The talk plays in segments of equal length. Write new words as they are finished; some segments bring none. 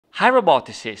Hi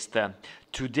roboticist!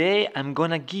 Today I'm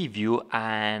gonna give you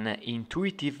an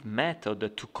intuitive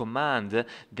method to command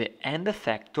the end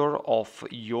effector of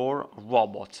your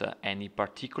robot, and in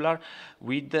particular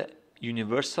with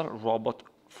Universal Robot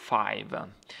 5.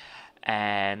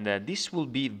 And this will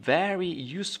be very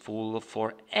useful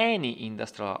for any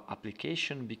industrial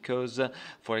application because,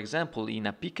 for example, in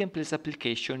a pick and place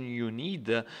application you need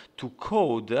to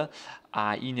code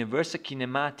a inverse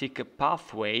kinematic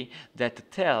pathway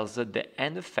that tells the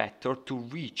end effector to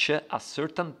reach a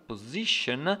certain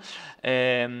position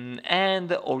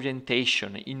and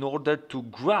orientation in order to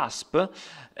grasp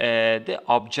the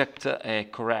object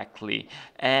correctly,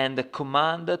 and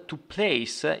command to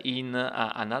place in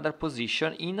another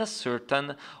position in a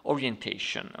certain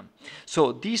orientation.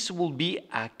 So this will be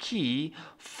a key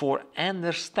for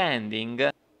understanding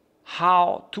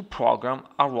how to program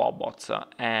a robot,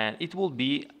 and it will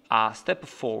be a step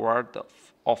forward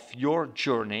of your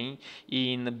journey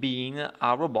in being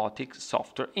a robotics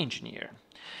software engineer.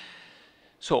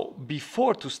 So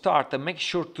before to start, make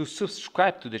sure to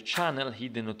subscribe to the channel,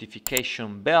 hit the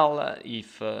notification bell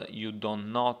if you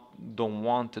don't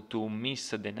want to miss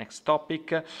the next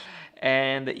topic.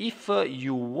 And if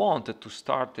you want to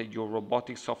start your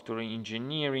robotics software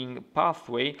engineering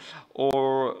pathway,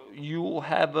 or you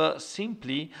have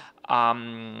simply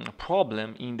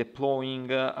problem in deploying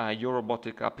your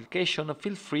robotic application,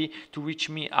 feel free to reach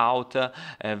me out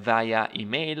via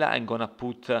email. I'm gonna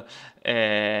put the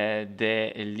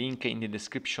link in the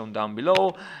description down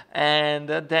below, and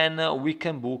then we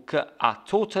can book a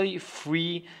totally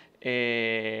free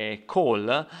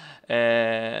call.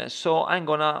 So I'm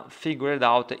gonna figure it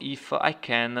out if I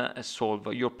can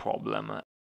solve your problem.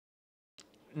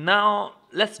 Now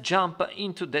let's jump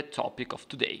into the topic of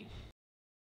today.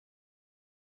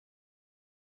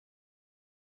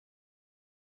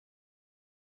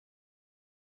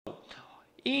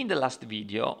 In the last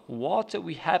video, what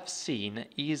we have seen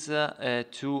is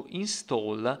to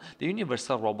install the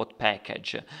Universal Robot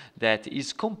package that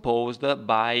is composed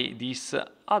by these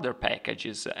other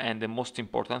packages, and the most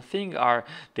important thing are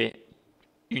the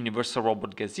Universal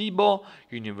Robot Gazebo,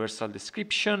 Universal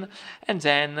Description, and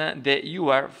then the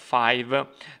UR5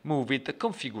 moved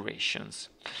configurations.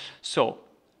 So,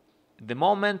 the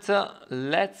moment,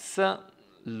 let's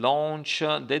launch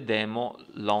the demo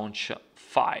launch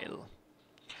file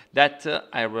that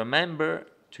I remember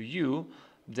to you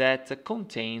that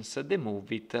contains the Move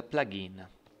It plugin.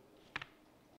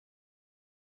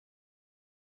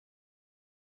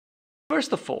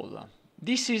 First of all,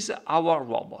 this is our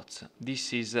robot.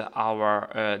 This is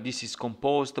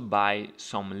composed by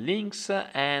some links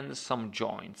and some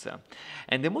joints.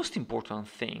 And the most important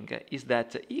thing is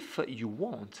that if you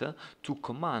want to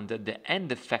command the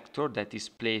end effector that is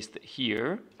placed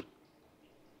here,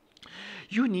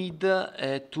 you need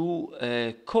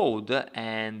to code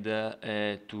and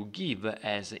to give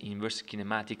as inverse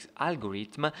kinematics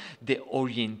algorithm the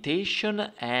orientation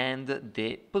and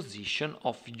the position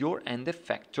of your end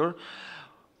effector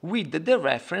with the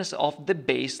reference of the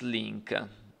base link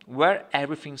where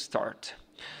everything starts.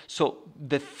 So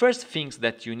the first things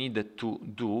that you need to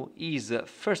do is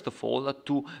first of all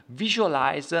to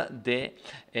visualize the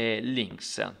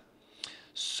links.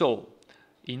 So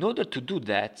in order to do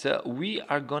that, we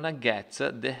are gonna get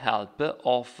the help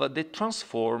of the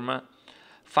transform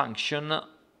function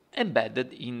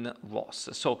embedded in ROS.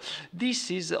 So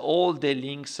this is all the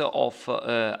links of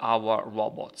our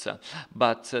robots,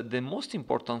 but the most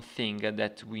important thing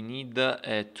that we need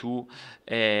to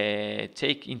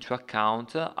take into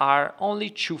account are only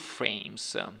two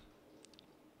frames: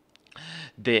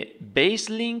 the base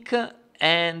link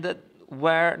and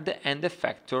where the end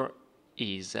effector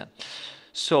is.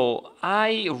 So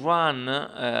I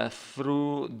run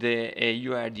through the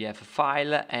URDF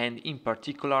file, and in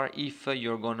particular, if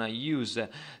you're gonna use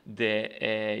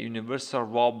the Universal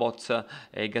Robot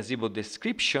Gazebo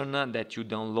description that you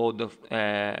download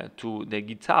to the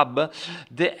GitHub,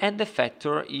 the end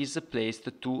effector is placed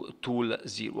to tool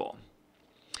 0.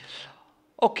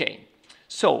 Okay,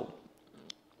 so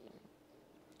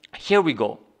here we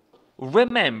go.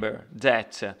 Remember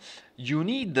that you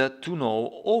need to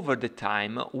know over the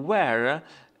time where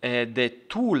the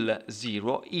tool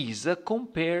 0 is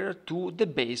compared to the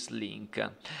base link.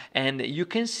 And you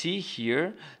can see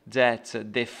here that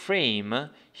the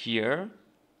frame here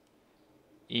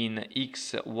in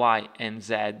X, Y, and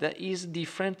Z is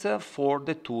different for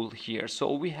the tool here.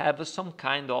 So we have some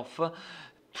kind of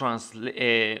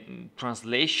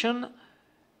translation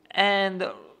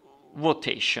and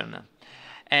rotation.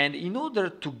 And in order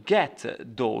to get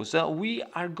those, we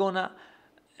are gonna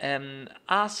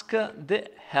ask the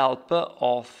help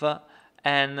of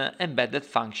an embedded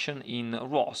function in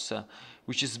ROS,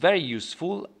 which is very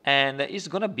useful and is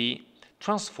going to be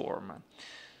transform.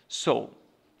 So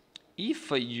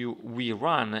if we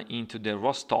run into the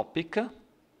ROS topic,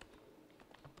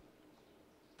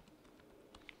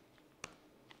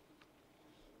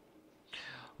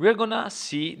 we're gonna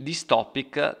see this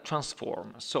topic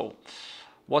transform. So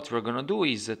what we're gonna do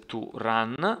is to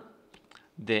run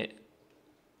the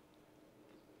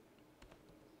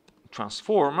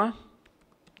transform,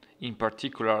 in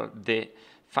particular the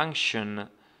function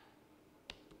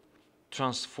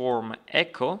transform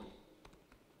echo,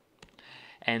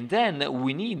 and then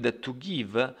we need to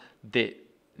give the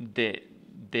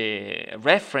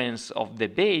reference of the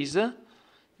base,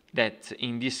 that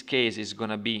in this case is going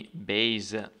to be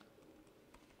base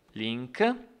link,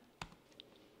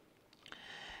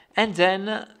 and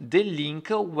then the link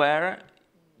where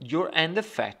your end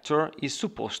effector is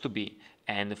supposed to be,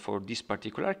 and for this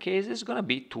particular case it's going to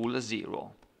be tool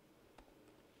 0.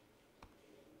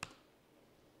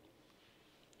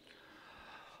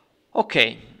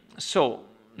 Okay, so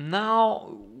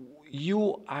now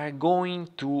you are going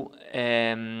to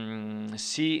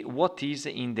see what is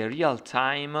in the real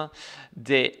time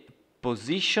the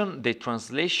position, the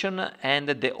translation, and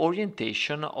the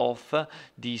orientation of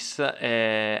this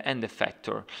end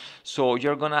effector. So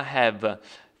you're gonna have,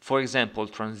 for example,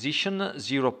 transition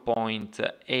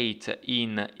 0.8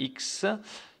 in x,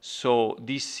 so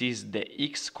this is the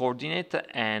x coordinate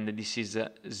and this is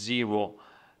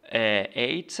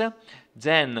 0.8.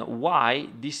 Then y,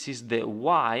 this is the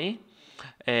y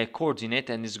coordinate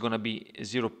and it's gonna be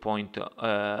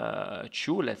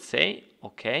 0.2, let's say.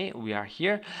 Okay, we are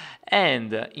here,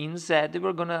 and in z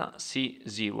we're gonna see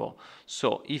 0.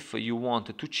 So if you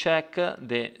want to check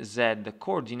the z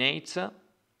coordinates,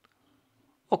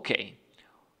 okay,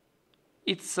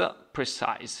 it's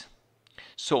precise.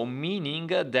 So meaning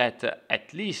that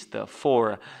at least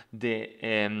for the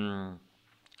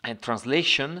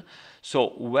translation, so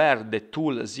where the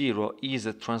tool 0 is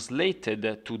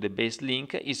translated to the base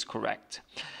link is correct.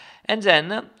 And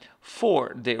then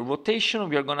for the rotation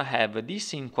we are going to have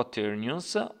this in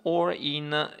quaternions or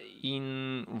in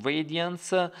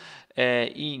radians,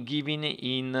 given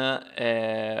in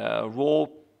row,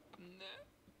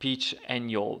 pitch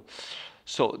and yaw.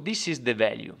 So this is the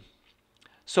value.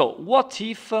 So what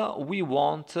if we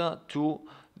want to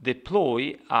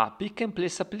deploy a pick and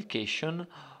place application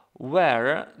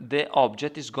where the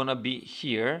object is gonna be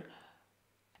here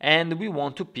and we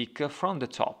want to pick from the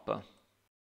top?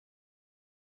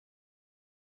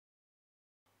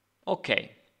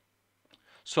 Okay,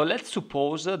 so let's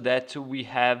suppose that we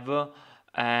have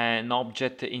an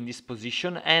object in this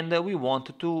position and we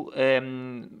want to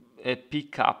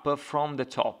pick up from the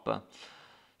top.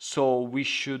 So we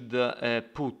should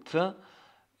put the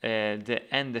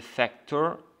end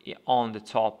effector on the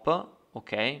top.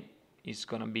 Okay, it's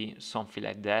gonna be something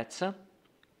like that.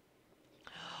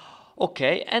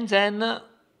 Okay, and then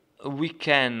we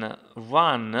can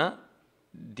run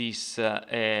this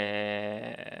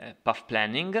path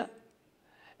planning,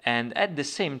 and at the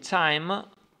same time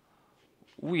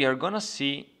we are gonna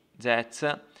see that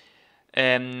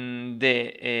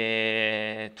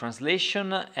the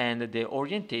translation and the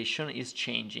orientation is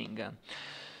changing.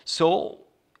 So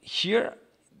here,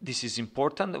 this is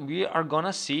important, we are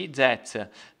gonna see that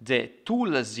the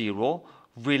tool 0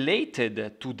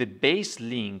 related to the base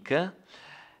link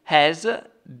has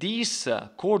this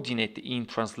coordinate in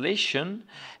translation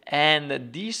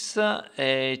and this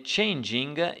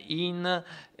changing in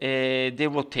the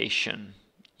rotation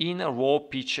in row,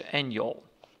 pitch and yaw.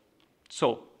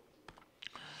 So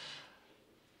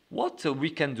what we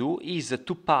can do is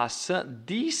to pass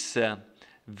this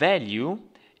value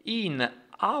in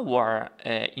our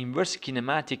inverse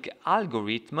kinematic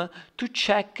algorithm to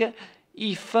check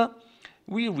if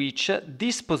we reach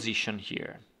this position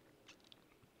here.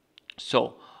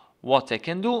 So what I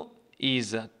can do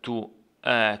is to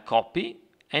copy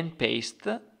and paste,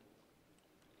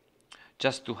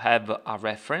 just to have a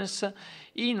reference.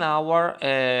 In our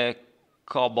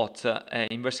Cobot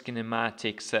Inverse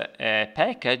Kinematics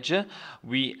package,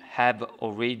 we have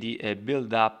already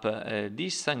built up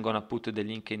this. I'm gonna put the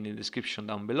link in the description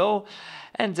down below,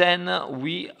 and then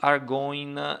we are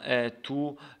going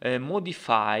to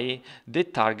modify the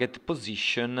target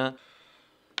position.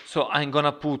 So I'm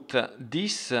gonna put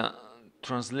this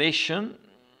translation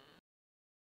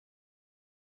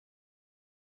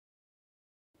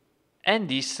and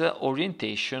this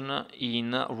orientation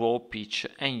in row, pitch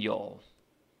and yaw.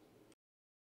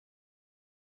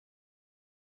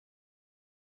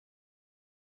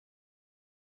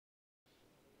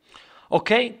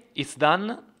 Okay, it's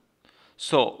done.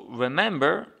 So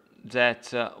remember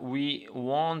that we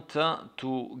want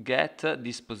to get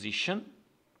this position.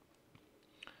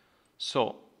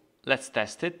 So let's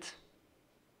test it.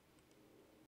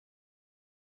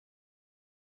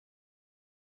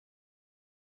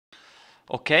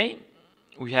 Okay,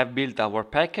 we have built our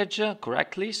package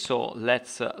correctly, so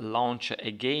let's launch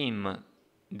a game,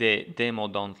 the demo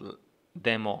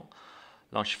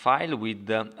launch file with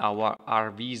our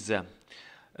RVs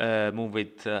move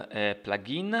it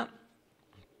plugin.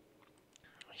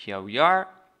 Here we are.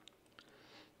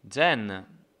 Then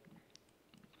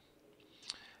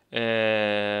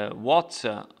what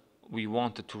we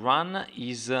want to run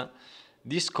is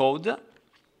this code,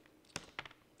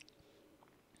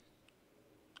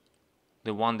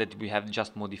 the one that we have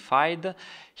just modified.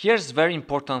 Here's very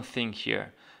important thing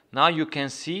here. Now you can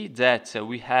see that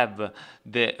we have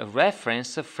the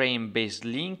reference frame based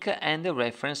link and the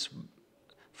reference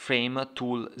frame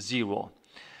tool 0,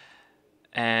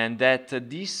 and that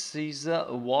this is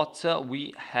what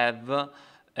we have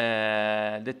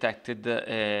detected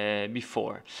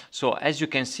before. So as you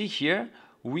can see here,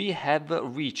 we have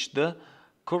reached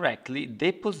correctly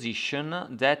the position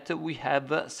that we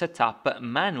have set up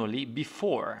manually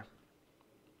before.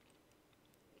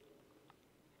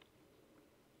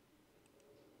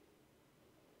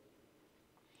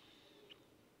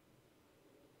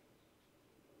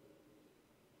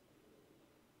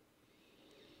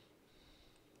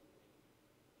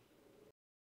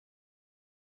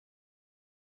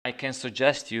 I can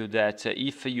suggest you that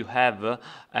if you have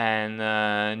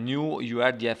a new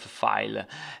URDF file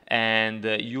and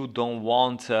you don't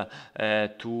want to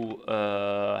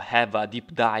have a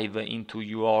deep dive into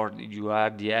your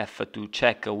URDF to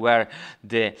check where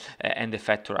the end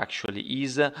effector actually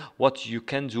is, what you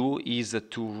can do is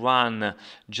to run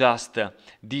just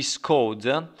this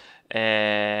code,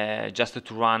 just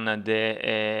to run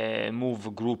the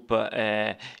move group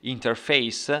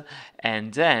interface,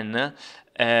 and then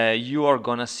you are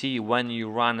gonna see when you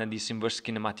run this inverse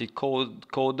kinematic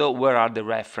code where are the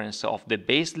reference of the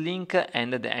base link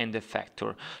and the end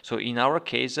effector. So in our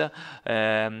case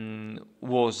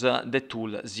was the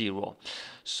tool 0.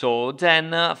 So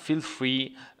then feel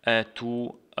free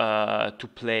to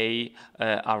play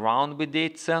around with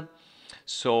it.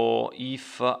 So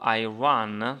if I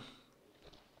run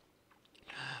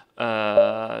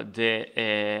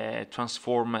the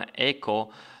transform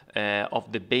echo of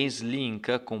the base link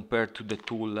compared to the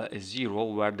tool 0,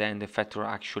 where the end effector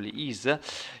actually is,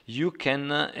 you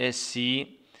can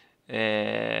see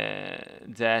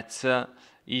that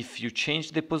if you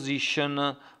change the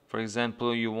position, for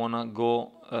example, you wanna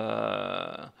go,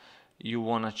 you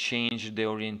wanna change the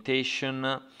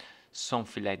orientation,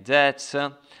 something like that,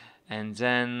 and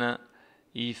then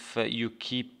if you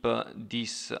keep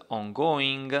this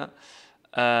ongoing,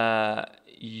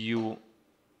 you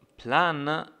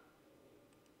plan,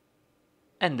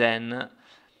 and then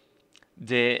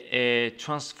the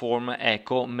transform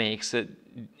echo makes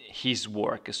his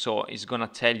work. So it's gonna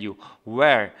tell you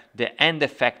where the end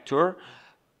effector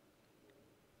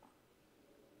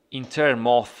in terms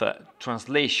of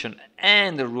translation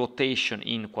and rotation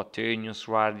in quaternions,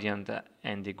 radian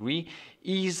and degree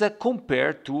is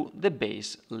compared to the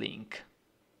base link.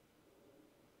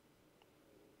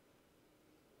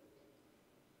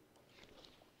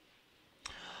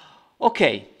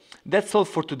 Okay, that's all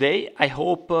for today. I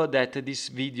hope that this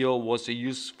video was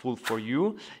useful for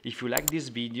you. If you like this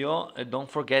video, don't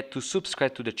forget to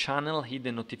subscribe to the channel, hit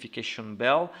the notification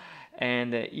bell,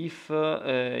 and if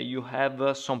you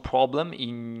have some problem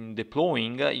in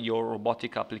deploying your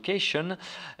robotic application,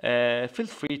 feel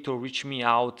free to reach me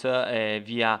out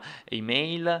via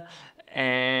email,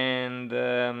 and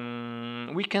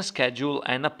we can schedule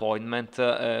an appointment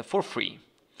for free.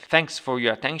 Thanks for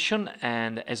your attention,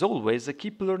 and as always,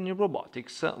 keep learning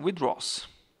robotics with ROS.